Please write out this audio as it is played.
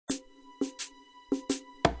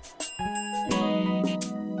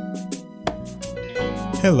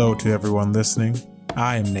Hello to everyone listening.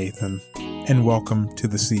 I am Nathan, and welcome to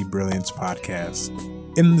the See Brilliance podcast.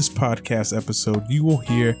 In this podcast episode, you will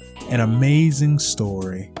hear an amazing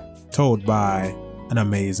story told by an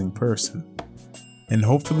amazing person. And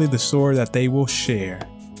hopefully the story that they will share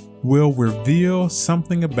will reveal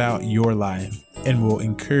something about your life and will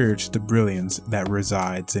encourage the brilliance that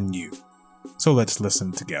resides in you. So let's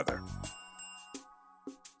listen together.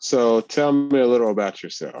 So tell me a little about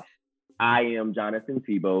yourself. I am Jonathan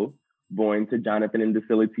Tebow, born to Jonathan and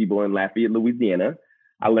Decilla Tebow in Lafayette, Louisiana.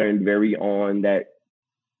 I learned very on that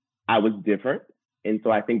I was different. And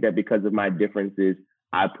so I think that because of my differences,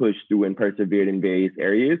 I pushed through and persevered in various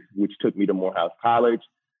areas, which took me to Morehouse College,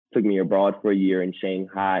 took me abroad for a year in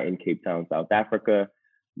Shanghai and Cape Town, South Africa,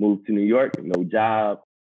 moved to New York, no job,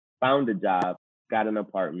 found a job, got an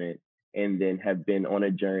apartment, and then have been on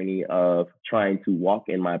a journey of trying to walk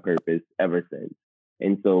in my purpose ever since.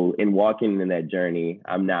 And so in walking in that journey,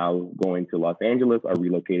 I'm now going to Los Angeles or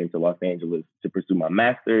relocating to Los Angeles to pursue my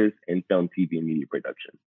master's in film, TV, and media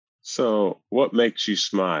production. So what makes you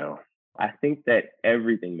smile? I think that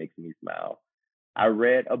everything makes me smile. I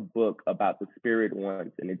read a book about the spirit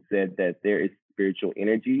once, and it said that there is spiritual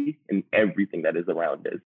energy in everything that is around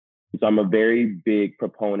us. So I'm a very big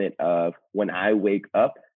proponent of when I wake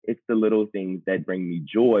up, it's the little things that bring me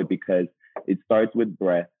joy because it starts with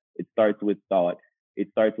breath, it starts with thought, it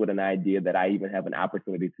starts with an idea that I even have an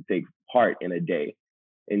opportunity to take part in a day.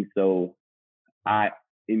 And so I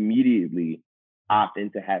immediately opt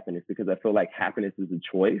into happiness because I feel like happiness is a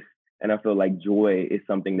choice. And I feel like joy is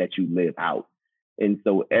something that you live out. And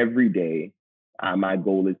so every day, my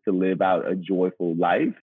goal is to live out a joyful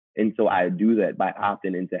life. And so I do that by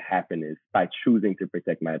opting into happiness, by choosing to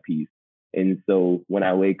protect my peace. And so when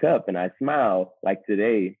I wake up and I smile, like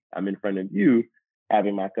today, I'm in front of you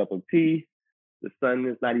having my cup of tea. The sun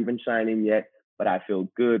is not even shining yet, but I feel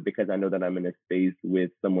good because I know that I'm in a space with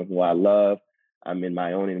someone who I love. I'm in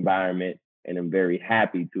my own environment, and I'm very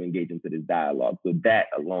happy to engage into this dialogue. So that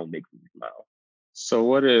alone makes me smile. So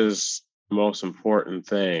what is the most important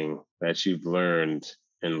thing that you've learned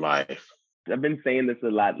in life? I've been saying this a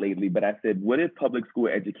lot lately, but I said, what if public school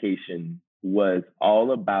education was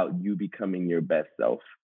all about you becoming your best self?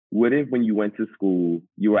 What if when you went to school,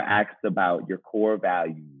 you were asked about your core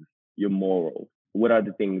values, your morals? What are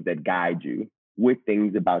the things that guide you? What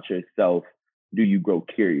things about yourself do you grow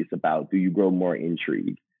curious about? Do you grow more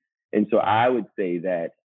intrigued? And so I would say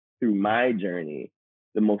that through my journey,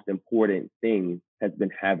 the most important thing has been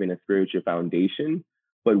having a spiritual foundation,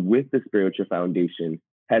 but with the spiritual foundation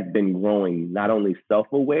has been growing not only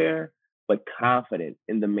self-aware, but confident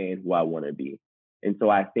in the man who I want to be. And so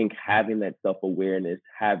I think having that self-awareness,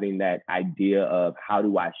 having that idea of how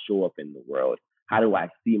do I show up in the world? How do I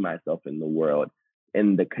see myself in the world?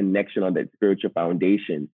 And the connection on that spiritual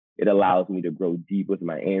foundation, it allows me to grow deep with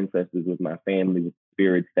my ancestors, with my family, with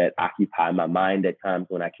spirits that occupy my mind at times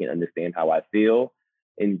when I can't understand how I feel.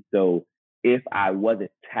 And so if I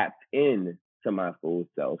wasn't tapped in to my full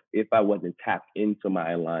self, if I wasn't tapped into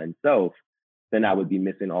my aligned self, then I would be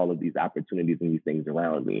missing all of these opportunities and these things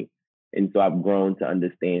around me. And so I've grown to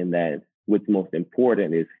understand that what's most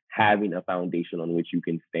important is having a foundation on which you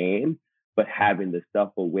can stand, but having the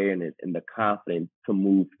self-awareness and the confidence to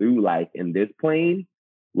move through life in this plane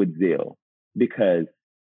with zeal, because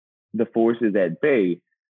the forces at bay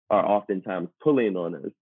are oftentimes pulling on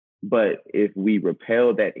us. But if we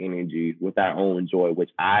repel that energy with our own joy,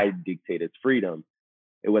 which I dictate as freedom,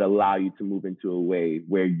 it would allow you to move into a way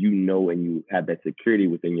where you know and you have that security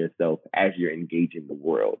within yourself as you're engaging the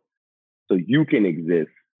world. So you can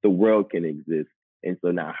exist, the world can exist. And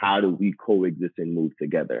so now how do we coexist and move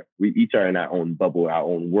together? We each are in our own bubble, our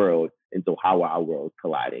own world. And so how are our worlds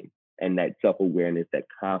colliding? And that self-awareness, that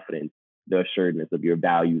confidence, the assuredness of your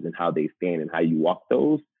values and how they stand and how you walk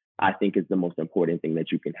those, I think is the most important thing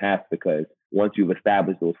that you can have, because once you've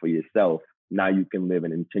established those for yourself, now you can live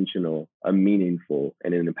an intentional, a meaningful,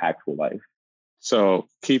 and an impactful life. So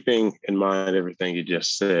keeping in mind everything you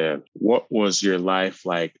just said, what was your life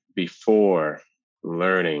like before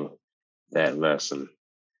learning that lesson?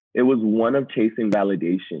 It was one of chasing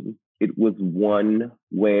validation. It was one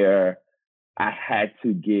where I had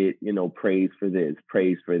to get, praise for this,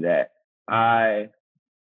 praise for that. I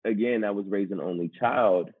was raised an only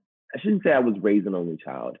child. I shouldn't say I was raised an only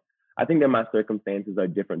child. I think that my circumstances are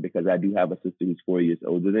different because I do have a sister who's 4 years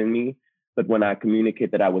older than me. But when I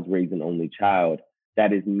communicate that I was raised an only child,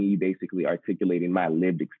 that is me basically articulating my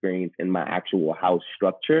lived experience in my actual house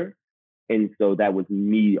structure. And so that was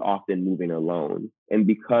me often moving alone. And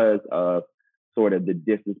because of sort of the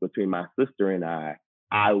distance between my sister and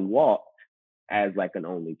I walked as like an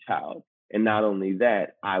only child. And not only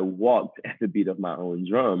that, I walked at the beat of my own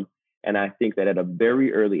drum. And I think that at a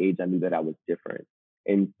very early age, I knew that I was different.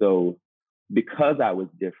 And so because I was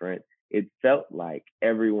different, it felt like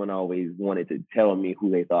everyone always wanted to tell me who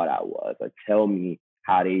they thought I was or tell me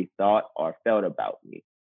how they thought or felt about me.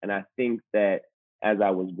 And I think that as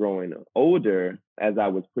I was growing older, as I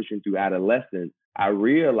was pushing through adolescence, I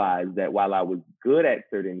realized that while I was good at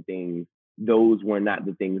certain things, those were not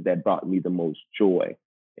the things that brought me the most joy.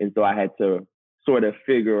 And so I had to sort of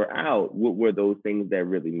figure out what were those things that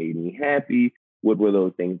really made me happy, what were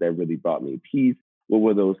those things that really brought me peace, what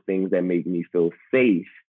were those things that made me feel safe.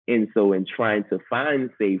 And so in trying to find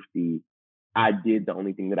safety, I did the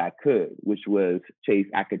only thing that I could, which was chase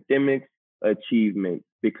academics, achievements,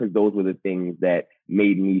 because those were the things that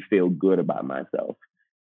made me feel good about myself.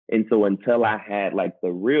 And so until I had like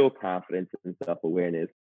the real confidence and self-awareness,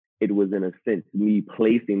 it was in a sense me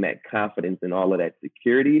placing that confidence and all of that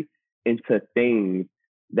security into things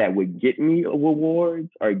that would get me rewards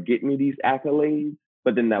or get me these accolades,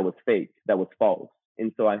 but then that was fake, that was false.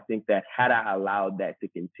 And so I think that had I allowed that to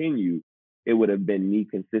continue, it would have been me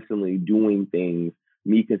consistently doing things,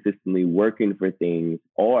 me consistently working for things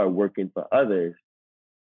or working for others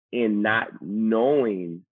and not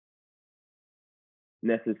knowing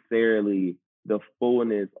necessarily the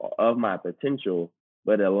fullness of my potential,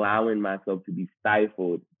 but allowing myself to be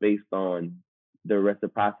stifled based on the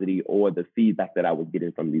reciprocity or the feedback that I was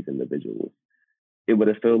getting from these individuals. It would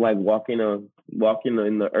have felt like walking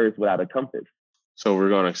in the earth without a compass. So we're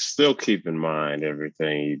going to still keep in mind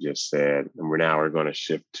everything you just said. And we're going to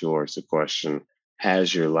shift towards the question,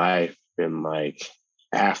 has your life been like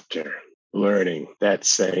after learning that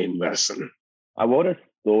same lesson? I wrote a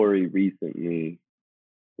story recently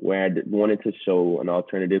where I wanted to show an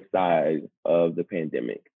alternative side of the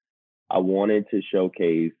pandemic. I wanted to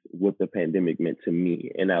showcase what the pandemic meant to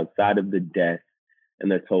me. And outside of the death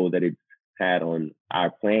and the toll that it's had on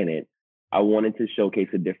our planet, I wanted to showcase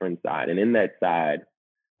a different side. And in that side,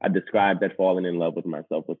 I described that falling in love with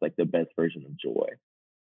myself was like the best version of joy.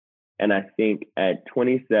 And I think at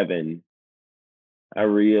 27, I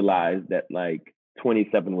realized that like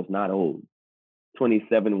 27 was not old.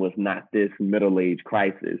 27 was not this middle-age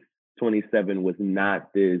crisis. 27 was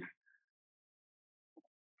not this.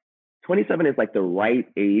 27 is like the right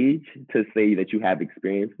age to say that you have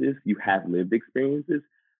experiences, you have lived experiences,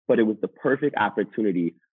 but it was the perfect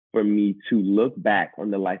opportunity for me to look back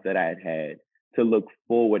on the life that I had, to look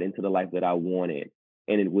forward into the life that I wanted.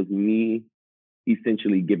 And it was me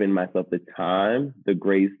essentially giving myself the time, the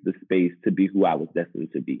grace, the space to be who I was destined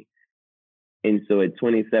to be. And so at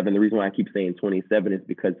 27, the reason why I keep saying 27 is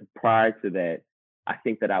because prior to that, I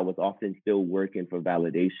think that I was often still working for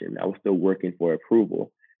validation. I was still working for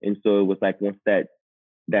approval. And so it was like once that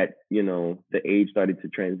the age started to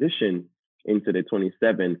transition into the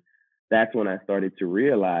 27, that's when I started to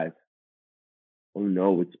realize, oh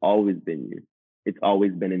no, it's always been you. It's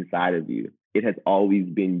always been inside of you. It has always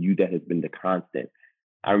been you that has been the constant.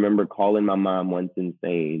 I remember calling my mom once and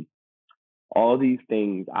saying, all these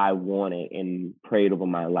things I wanted and prayed over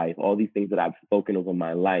my life, all these things that I've spoken over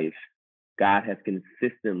my life, God has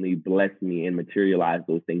consistently blessed me and materialized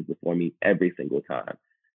those things before me every single time.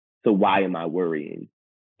 So why am I worrying?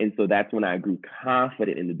 And so that's when I grew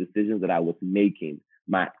confident in the decisions that I was making,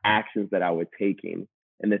 my actions that I was taking,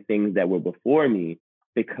 and the things that were before me,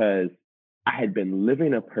 because I had been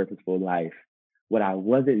living a purposeful life. What I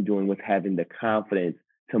wasn't doing was having the confidence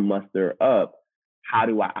to muster up, how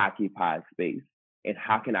do I occupy space? And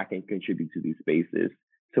how can I contribute to these spaces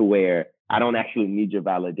to where I don't actually need your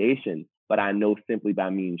validation, but I know simply by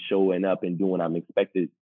me showing up and doing what I'm expected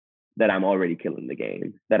that I'm already killing the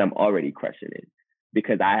game, that I'm already crushing it,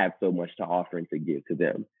 because I have so much to offer and to give to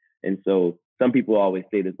them. And so some people always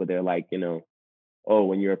say this, but they're like, oh,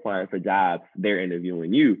 when you're applying for jobs, they're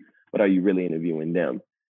interviewing you, but are you really interviewing them?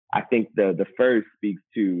 I think the first speaks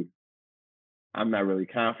to, I'm not really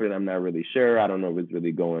confident, I'm not really sure, I don't know what's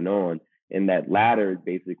really going on. And that latter is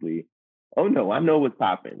basically, oh no, I know what's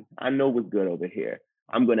popping. I know what's good over here.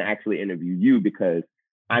 I'm going to actually interview you because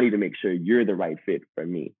I need to make sure you're the right fit for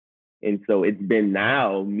me. And so it's been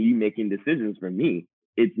now me making decisions for me.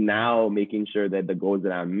 It's now making sure that the goals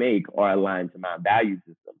that I make are aligned to my value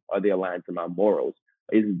system. Are they aligned to my morals?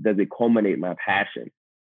 Does it culminate my passion?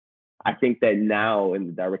 I think that now in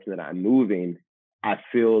the direction that I'm moving, I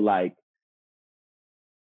feel like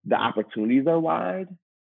the opportunities are wide,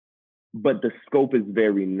 but the scope is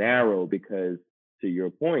very narrow because, to your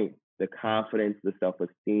point, the confidence, the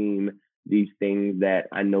self-esteem, these things that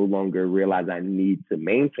I no longer realize I need to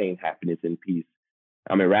maintain happiness and peace,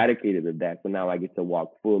 I'm eradicated of that. So now I get to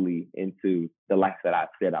walk fully into the life that I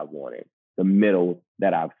said I wanted. the middle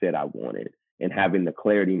that I've said I wanted, and having the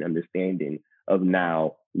clarity and understanding of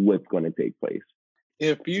now what's going to take place.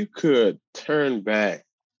 If you could turn back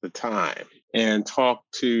the time and talk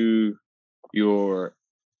to your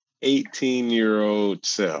 18-year-old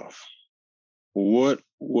self, what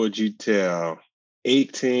would you tell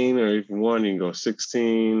 18, or if you want, you can go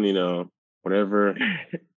 16, whatever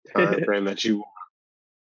time frame that you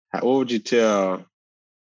want. What would you tell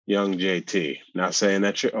young JT? Not saying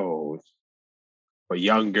that you're old, but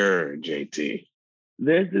younger JT.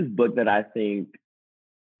 There's this book that I think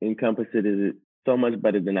encompasses it so much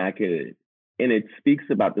better than I could. And it speaks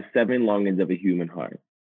about the 7 longings of a human heart.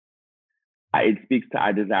 It speaks to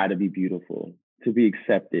our desire to be beautiful, to be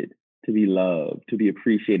accepted, to be loved, to be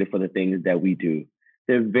appreciated for the things that we do.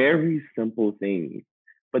 They're very simple things,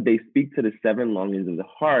 but they speak to the 7 longings of the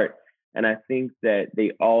heart. And I think that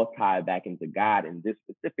they all tie back into God in this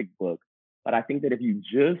specific book. But I think that if you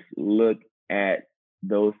just look at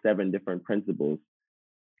those 7 different principles,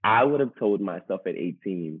 I would have told myself at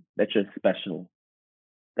 18 that you're special,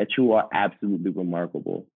 that you are absolutely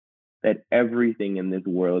remarkable, that everything in this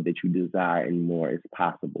world that you desire and more is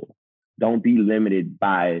possible. Don't be limited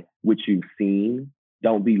by what you've seen.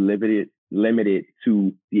 Don't be limited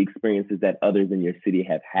to the experiences that others in your city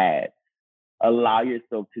have had. Allow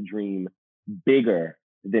yourself to dream bigger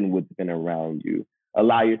than what's been around you.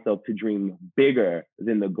 Allow yourself to dream bigger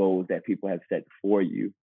than the goals that people have set for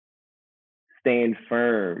you. Stand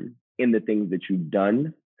firm in the things that you've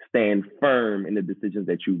done. Stand firm in the decisions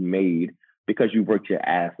that you've made, because you worked your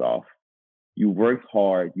ass off. You worked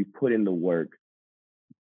hard. You put in the work.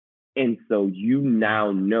 And so you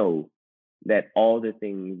now know that all the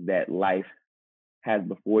things that life has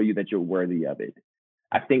before you, that you're worthy of it.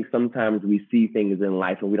 I think sometimes we see things in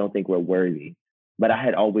life and we don't think we're worthy. But I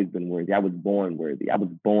had always been worthy. I was born worthy. I was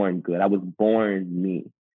born good. I was born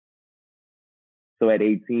me. So at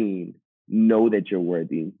 18, know that you're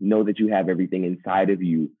worthy. Know that you have everything inside of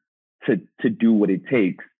you to do what it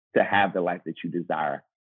takes to have the life that you desire.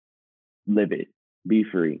 Live it. Be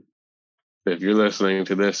free. If you're listening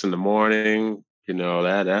to this in the morning,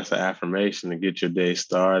 that's an affirmation to get your day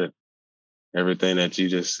started. Everything that you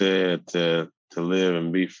just said, to live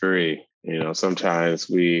and be free. Sometimes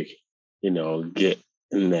we, get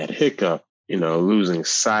in that hiccup, losing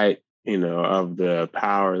sight, of the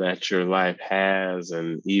power that your life has,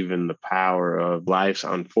 and even the power of life's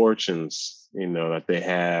unfortunes, that they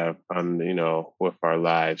have on, with our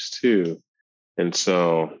lives too. And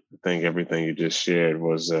so I think everything you just shared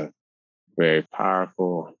was a very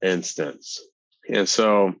powerful instance. And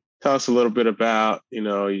so tell us a little bit about,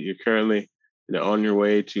 you're currently on your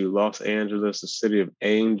way to Los Angeles, the city of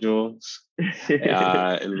angels,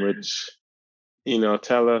 in which,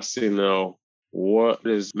 tell us, what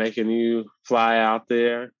is making you fly out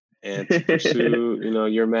there and to pursue,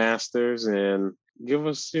 your master's, and give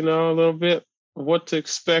us, a little bit of what to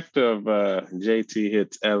expect of JT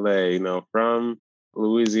Hits LA, from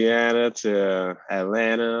Louisiana to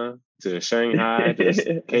Atlanta to Shanghai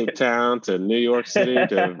to Cape Town to New York City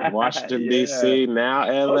to Washington, D.C., now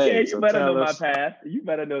LA. Okay, you better know my path. You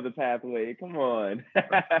better know the pathway. Come on.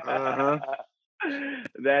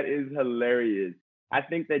 That is hilarious. I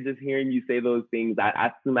think that just hearing you say those things,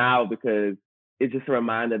 I smile, because it's just a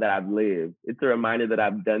reminder that I've lived. It's a reminder that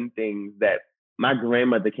I've done things that my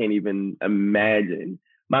grandmother can't even imagine.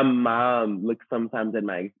 My mom looks sometimes at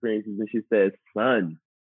my experiences and she says, son,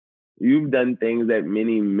 you've done things that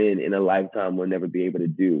many men in a lifetime will never be able to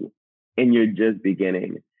do, and you're just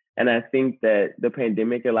beginning. And I think that the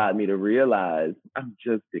pandemic allowed me to realize I'm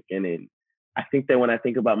just beginning. I think that when I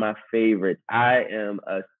think about my favorites, I am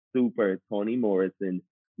a super Toni Morrison,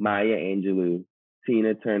 Maya Angelou,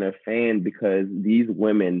 Tina Turner fan, because these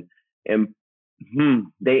women,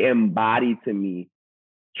 they embody to me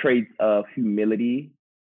traits of humility,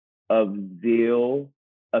 of zeal,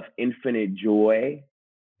 of infinite joy.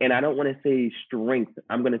 And I don't want to say strength.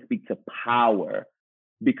 I'm going to speak to power,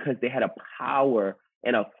 because they had a power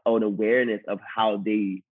and an awareness of how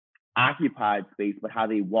they occupied space, but how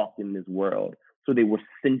they walked in this world. So they were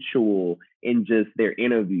sensual in just their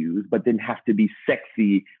interviews, but didn't have to be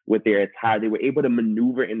sexy with their attire. They were able to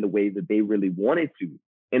maneuver in the ways that they really wanted to,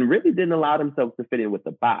 and really didn't allow themselves to fit in with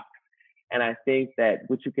the box. And I think that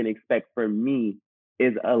what you can expect from me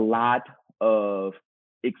is a lot of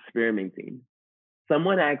experimenting.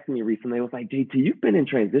 Someone asked me recently, I was like, JT, you've been in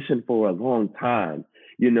transition for a long time.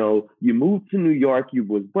 You moved to New York, you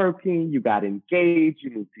was working, you got engaged,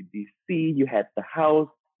 you moved to DC, you had the house,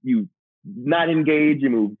 you not engaged,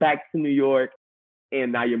 you moved back to New York,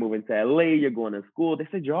 and now you're moving to LA, you're going to school. They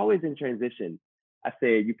said, you're always in transition. I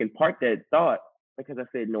said, you can park that thought, Because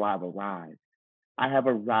I said, no, I've arrived. I have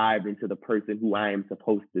arrived into the person who I am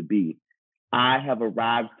supposed to be. I have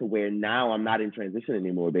arrived to where now I'm not in transition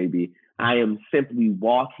anymore, baby. I am simply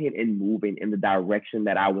walking and moving in the direction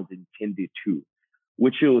that I was intended to.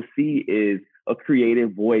 What you'll see is a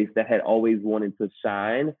creative voice that had always wanted to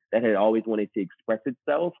shine, that had always wanted to express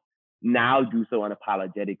itself, now do so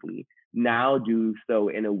unapologetically. Now do so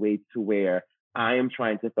in a way to where I am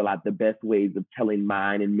trying to fill out the best ways of telling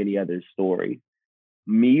mine and many others' stories.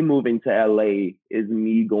 Me moving to LA is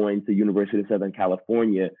me going to University of Southern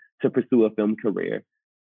California to pursue a film career.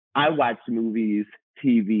 I watch movies,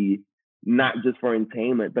 TV, not just for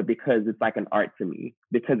entertainment, but because it's like an art to me,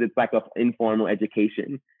 because it's like an informal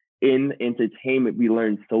education. In entertainment, we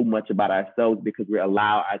learn so much about ourselves because we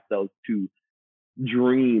allow ourselves to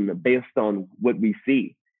dream based on what we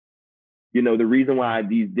see. You know, the reason why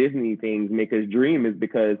these Disney things make us dream is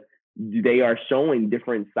because they are showing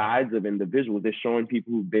different sides of individuals. They're showing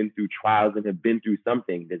people who've been through trials and have been through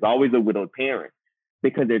something. There's always a widowed parent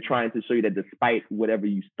because they're trying to show you that despite whatever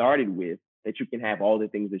you started with, that you can have all the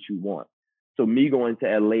things that you want. So me going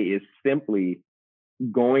to LA is simply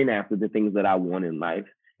going after the things that I want in life.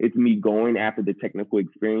 It's me going after the technical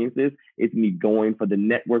experiences. It's me going for the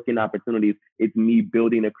networking opportunities. It's me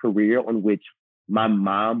building a career on which my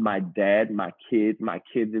mom, my dad, my kids'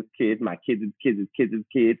 kids, my kids'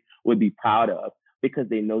 kids would be proud of, because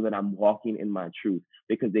they know that I'm walking in my truth,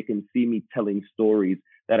 because they can see me telling stories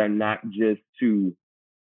that are not just to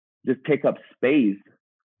just take up space,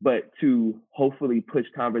 but to hopefully push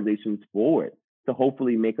conversations forward, to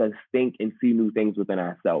hopefully make us think and see new things within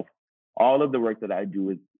ourselves. All of the work that I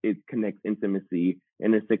do is connects intimacy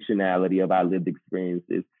and the intersectionality of our lived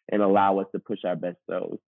experiences and allow us to push our best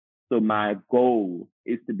selves. So my goal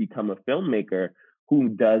is to become a filmmaker who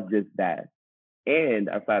does just that. And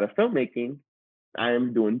outside of filmmaking, I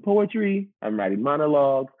am doing poetry, I'm writing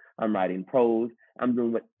monologues, I'm writing prose, I'm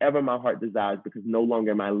doing whatever my heart desires, because no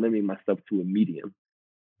longer am I limiting myself to a medium.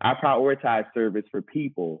 I prioritize service for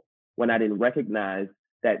people when I didn't recognize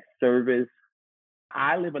that service.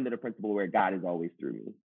 I live under the principle where God is always through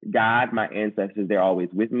me. God, my ancestors, they're always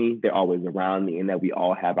with me, they're always around me, and that we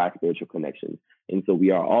all have our spiritual connections. And so we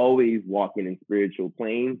are always walking in spiritual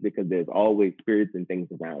planes because there's always spirits and things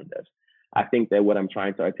around us. I think that what I'm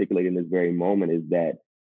trying to articulate in this very moment is that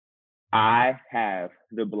I have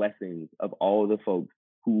the blessings of all the folks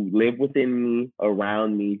who live within me,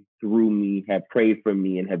 around me, through me, have prayed for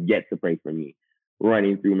me, and have yet to pray for me,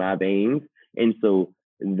 running through my veins. And so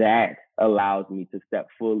that allows me to step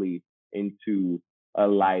fully into a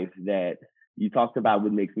life that you talked about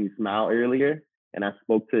what makes me smile earlier. And I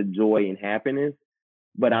spoke to joy and happiness.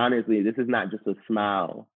 But honestly, this is not just a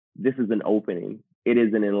smile. This is an opening. It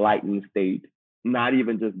is an enlightened state, not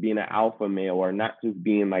even just being an alpha male or not just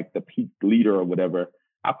being like the peak leader or whatever.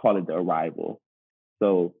 I call it the arrival.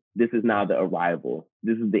 So this is now the arrival.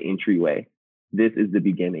 This is the entryway. This is the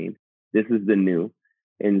beginning. This is the new.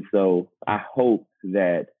 And so I hope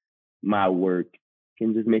that my work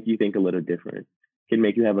can just make you think a little different, can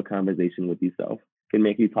make you have a conversation with yourself, can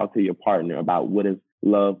make you talk to your partner about what does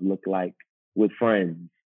love look like with friends.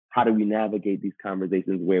 How do we navigate these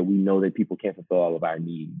conversations where we know that people can't fulfill all of our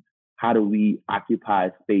needs? How do we occupy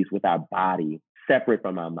space with our body separate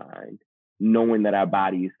from our mind, knowing that our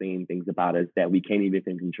body is saying things about us that we can't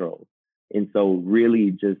even control? And so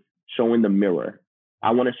really just showing the mirror.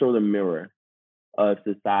 I want to show the mirror of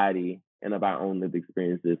society and of our own lived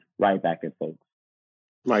experiences right back at folks.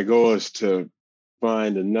 My goal is to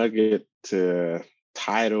find a nugget to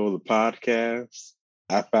title the podcast.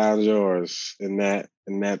 I found yours in that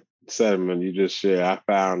segment you just shared. I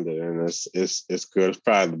found it, and it's good. It's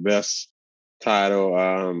probably the best title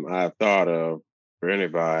I've thought of for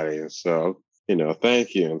anybody. And so,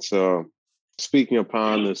 thank you. And so, speaking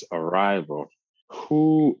upon this arrival,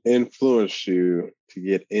 who influenced you to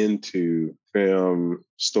get into film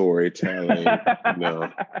storytelling?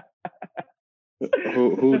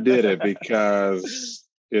 Who did it? Because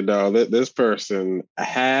this person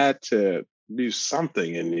had to do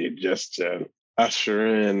something in you just to usher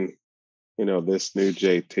in, this new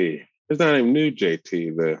JT. It's not even new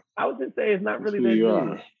JT. I was going to say it's not really that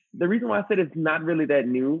new. The reason why I said it's not really that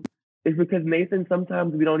new is because, Nathan,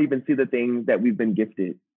 sometimes we don't even see the things that we've been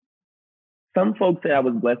gifted. Some folks say I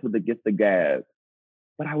was blessed with the gift of gab,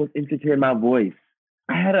 but I was insecure in my voice.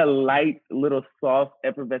 I had a light, little soft,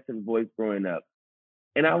 effervescent voice growing up.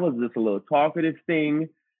 And I was just a little talkative thing.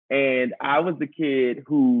 And I was the kid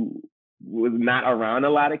who was not around a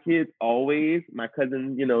lot of kids always. My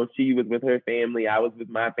cousin, she was with her family. I was with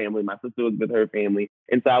my family. My sister was with her family.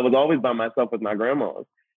 And so I was always by myself with my grandmas.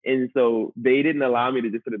 And so they didn't allow me to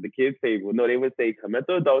just sit at the kids' table. No, they would say, come at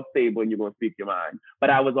the adults' table and you're going to speak your mind. But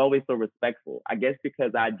I was always so respectful. I guess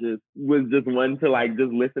because I just was just one to like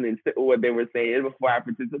just listen and sit with what they were saying before I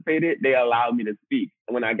participated, they allowed me to speak.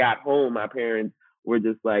 And when I got home, my parents were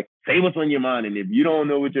just like, say what's on your mind. And if you don't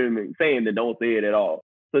know what you're saying, then don't say it at all.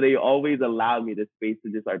 So they always allowed me the space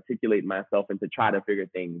to just articulate myself and to try to figure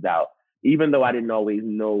things out. Even though I didn't always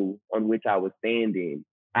know on which I was standing,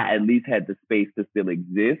 I at least had the space to still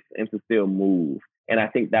exist and to still move. And I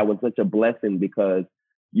think that was such a blessing because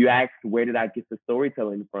you asked, where did I get the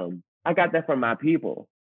storytelling from? I got that from my people.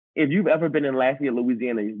 If you've ever been in Lafayette,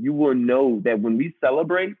 Louisiana, you will know that when we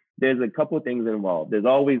celebrate, there's a couple of things involved. There's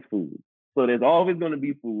always food. So there's always going to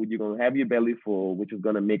be food. You're going to have your belly full, which is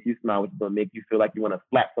going to make you smile, which is going to make you feel like you want to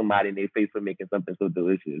slap somebody in their face for making something so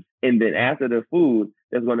delicious. And then after the food,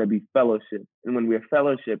 there's going to be fellowship. And when we're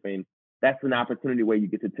fellowshipping, that's an opportunity where you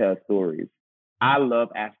get to tell stories. I love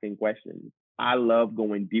asking questions. I love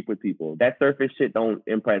going deep with people. That surface shit don't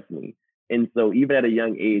impress me. And so even at a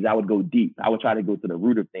young age, I would go deep. I would try to go to the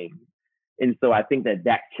root of things. And so I think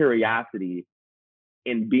that curiosity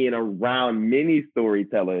in being around many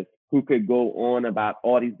storytellers who could go on about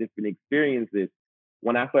all these different experiences,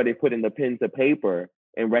 when I started putting the pen to paper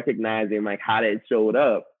and recognizing like how that showed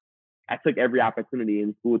up, I took every opportunity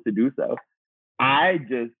in school to do so. I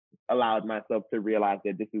just allowed myself to realize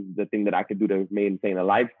that this is the thing that I could do to maintain a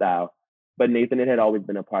lifestyle. But Nathan, it had always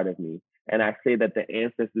been a part of me. And I say that the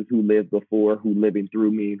ancestors who lived before, who living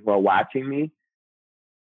through me, who are watching me,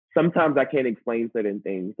 sometimes I can't explain certain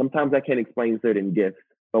things. Sometimes I can't explain certain gifts.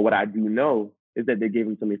 But what I do know is that they gave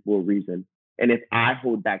them to me for a reason. And if I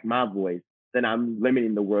hold back my voice, then I'm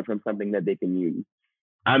limiting the world from something that they can use.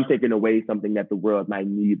 I'm taking away something that the world might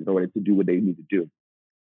need in order to do what they need to do.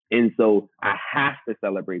 And so I have to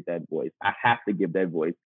celebrate that voice. I have to give that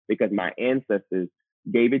voice because my ancestors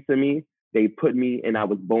gave it to me. They put me, and I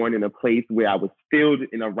was born in a place where I was filled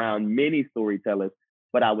and around many storytellers,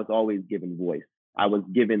 but I was always given voice. I was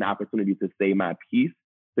given the opportunity to say my piece,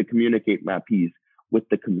 to communicate my piece with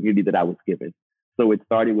the community that I was given. So it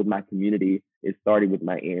started with my community. It started with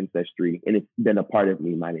my ancestry, and it's been a part of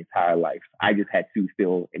me my entire life. I just had to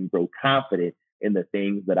feel and grow confident in the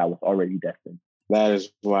things that I was already destined. That is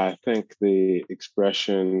why I think the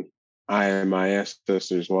expression, I am my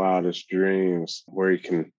ancestors' wildest dreams, where you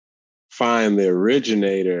can find the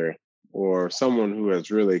originator or someone who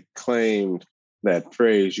has really claimed that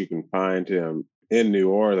phrase, you can find him in New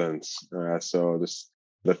Orleans. So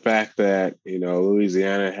the fact that,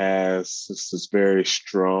 Louisiana has this very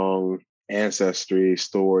strong ancestry,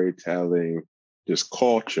 storytelling, just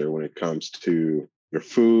culture when it comes to your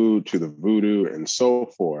food, to the voodoo and so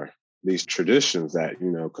forth. These traditions that,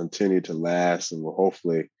 continue to last and will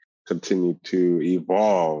hopefully continue to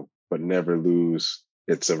evolve, but never lose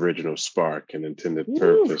its original spark and intended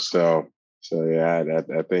purpose. So yeah,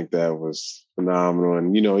 I think that was phenomenal.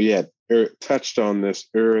 And, you had touched on this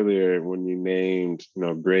earlier when you named,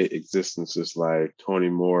 great existences like Toni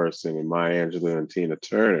Morrison and Maya Angelou and Tina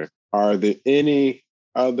Turner. Are there any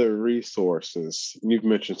other resources? You've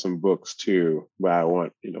mentioned some books too, but I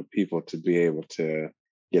want, people to be able to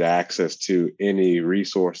get access to any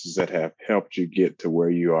resources that have helped you get to where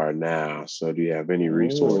you are now. So do you have any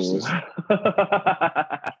resources?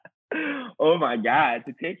 Oh my God,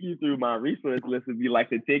 to take you through my resource list would be like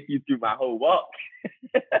to take you through my whole walk.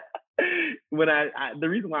 When the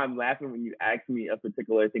reason why I'm laughing when you ask me a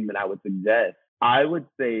particular thing that I would suggest, I would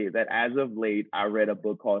say that as of late, I read a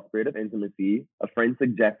book called Spirit of Intimacy. A friend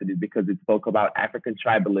suggested it because it spoke about African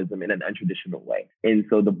tribalism in an untraditional way. And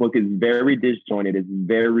so the book is very disjointed. It's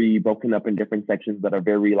very broken up in different sections that are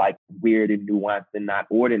very like weird and nuanced and not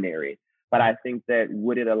ordinary. But I think that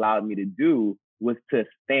what it allowed me to do was to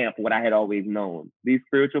stamp what I had always known. These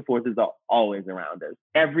spiritual forces are always around us.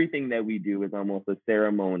 Everything that we do is almost a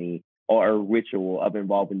ceremony or a ritual of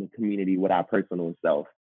involving the community with our personal self.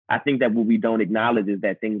 I think that what we don't acknowledge is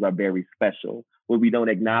that things are very special. What we don't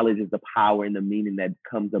acknowledge is the power and the meaning that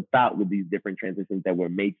comes about with these different transitions that we're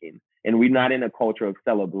making. And we're not in a culture of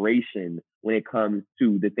celebration when it comes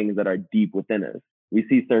to the things that are deep within us. We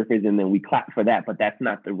see surface and then we clap for that, but that's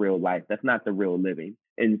not the real life. That's not the real living.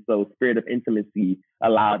 And so Spirit of Intimacy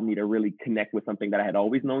allowed me to really connect with something that I had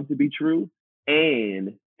always known to be true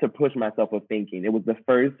and to push myself with thinking. It was the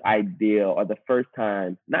first idea or the first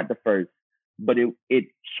time, not the first, but it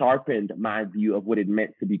sharpened my view of what it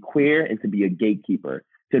meant to be queer and to be a gatekeeper,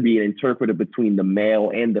 to be an interpreter between the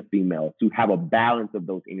male and the female, to have a balance of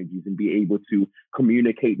those energies and be able to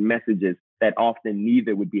communicate messages that often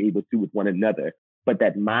neither would be able to with one another, but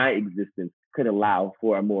that my existence could allow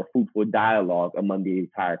for a more fruitful dialogue among the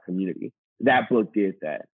entire community. that book did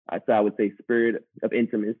that. So I would say Spirit of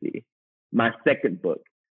Intimacy. My second book,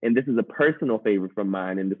 and this is a personal favorite from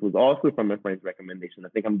mine, and this was also from a friend's recommendation. I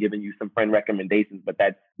think I'm giving you some friend recommendations, but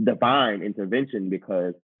that's divine intervention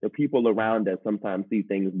because the people around us sometimes see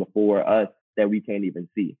things before us that we can't even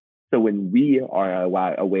see. So when we are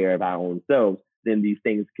aware of our own selves, then these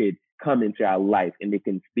things could come into our life and they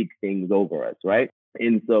can speak things over us, right?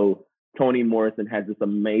 And so Toni Morrison has this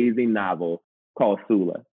amazing novel called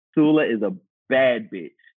Sula. Sula is a bad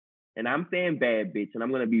bitch. And I'm saying bad bitch, and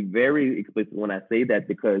I'm going to be very explicit when I say that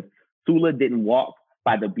because Sula didn't walk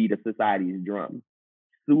by the beat of society's drum.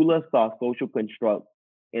 Sula saw social constructs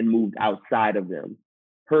and moved outside of them.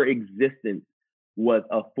 Her existence was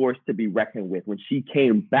a force to be reckoned with. When she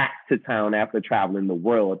came back to town after traveling the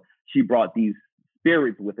world, she brought these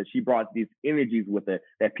spirits with her. She brought these energies with her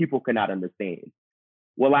that people could not understand.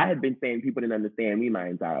 Well, I had been saying people didn't understand me my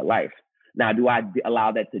entire life. Now, do I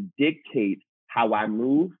allow that to dictate how I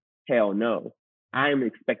move? Hell no. I am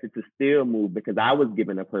expected to still move because I was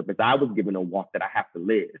given a purpose. I was given a walk that I have to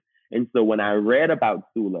live. And so when I read about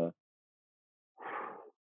Sula,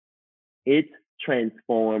 it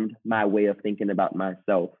transformed my way of thinking about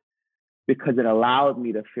myself because it allowed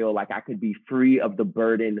me to feel like I could be free of the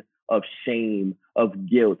burden of shame, of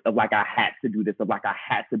guilt, of like I had to do this, of like I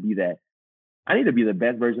had to be that. I need to be the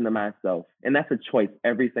best version of myself. And that's a choice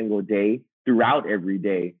every single day, throughout every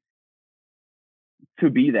day, to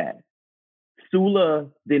be that. Sula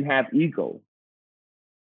didn't have ego,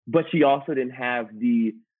 but she also didn't have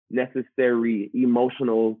the necessary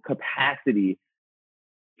emotional capacity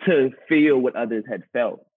to feel what others had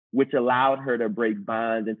felt, which allowed her to break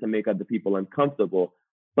bonds and to make other people uncomfortable.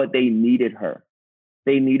 But they needed her.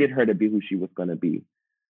 They needed her to be who she was going to be.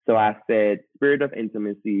 So I said, Spirit of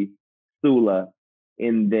Intimacy, Sula,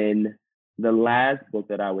 and then the last book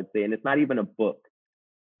that I would say, and it's not even a book,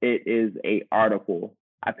 it is an article.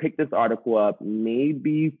 I picked this article up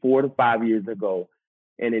maybe 4 to 5 years ago,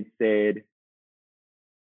 and it said,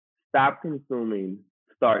 stop consuming,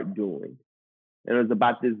 start doing. And it was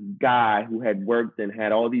about this guy who had worked and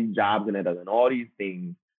had all these jobs and had done all these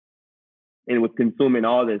things and was consuming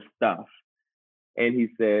all this stuff. And he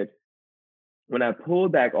said, when I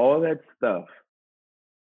pulled back all that stuff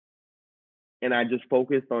and I just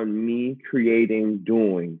focused on me creating,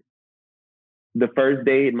 doing, the first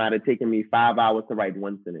day it might have taken me 5 hours to write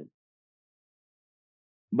one sentence.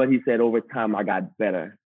 But he said, over time, I got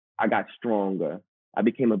better. I got stronger. I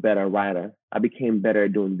became a better writer. I became better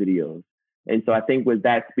at doing videos. And so I think what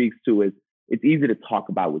that speaks to is it's easy to talk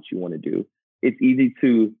about what you want to do. It's easy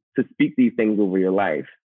to speak these things over your life.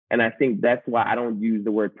 And I think that's why I don't use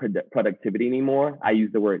the word productivity anymore. I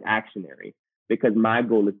use the word actionary because my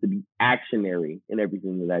goal is to be actionary in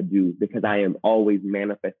everything that I do because I am always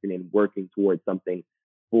manifesting and working towards something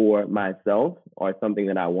for myself or something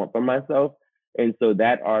that I want for myself. And so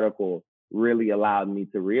that article really allowed me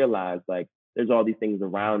to realize like there's all these things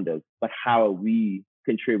around us, but how are we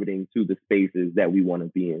contributing to the spaces that we want to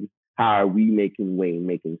be in? How are we making way and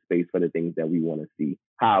making space for the things that we want to see?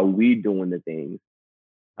 How are we doing the things?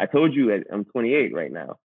 I told you that I'm 28 right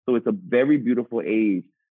now. So it's a very beautiful age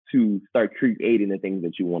to start creating the things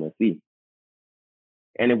that you want to see.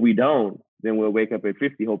 And if we don't, then we'll wake up at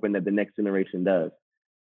 50 hoping that the next generation does.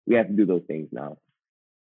 We have to do those things now.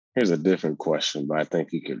 Here's a different question, but I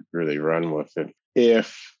think you could really run with it.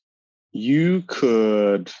 If you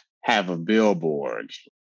could have a billboard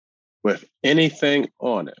with anything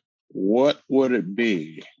on it, what would it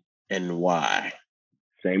be and why?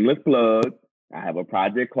 Shameless plug. I have a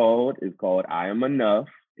project it's called I Am Enough.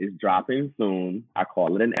 It's dropping soon. I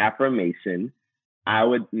call it an affirmation. I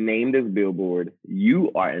would name this billboard,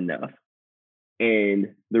 You Are Enough.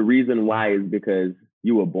 And the reason why is because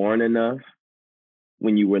you were born enough.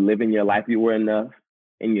 When you were living your life, you were enough,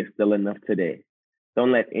 and you're still enough today.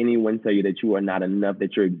 Don't let anyone tell you that you are not enough,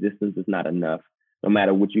 that your existence is not enough. No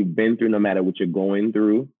matter what you've been through, no matter what you're going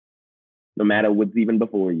through, no matter what's even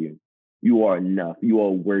before you, you are enough. You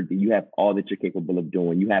are worthy. You have all that you're capable of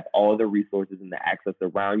doing. You have all the resources and the access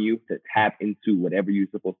around you to tap into whatever you're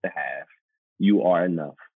supposed to have. You are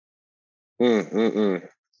enough.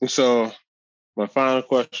 So my final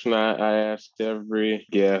question I ask every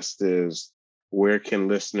guest is, where can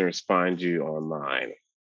listeners find you online?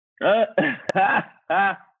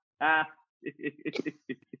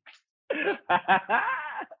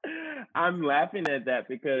 I'm laughing at that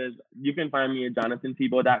because you can find me at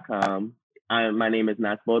JonathanTebow.com. My name is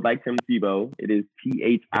not spelled like Tim Tebow. It is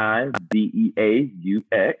THIBEAUX.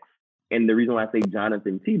 And the reason why I say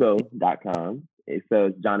JonathanTebow.com, it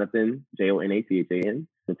says Jonathan, JONATHAN.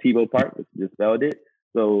 The Tebow part, just spelled it.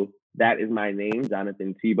 So that is my name,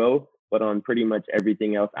 Jonathan Tebow. but on pretty much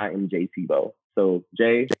everything else, I am Jay Tebow. So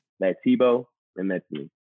Jay, that's Tebow, and that's me.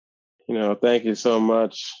 Thank you so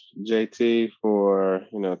much, JT, for,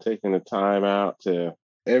 taking the time out to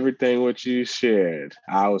everything what you shared.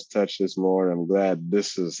 I was touched this morning. I'm glad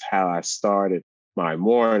this is how I started my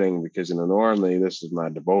morning because, normally this is my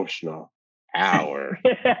devotional hour,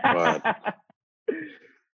 but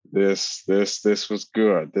this was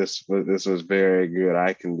good. This was very good.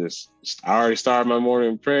 I already started my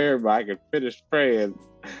morning prayer, but I can finish praying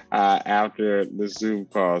after the Zoom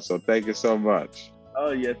call. So thank you so much.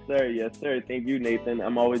 Oh, yes, sir. Yes, sir. Thank you, Nathan.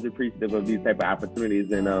 I'm always appreciative of these type of opportunities.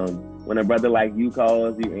 And when a brother like you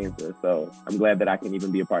calls, you answer. So I'm glad that I can even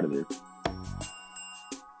be a part of this.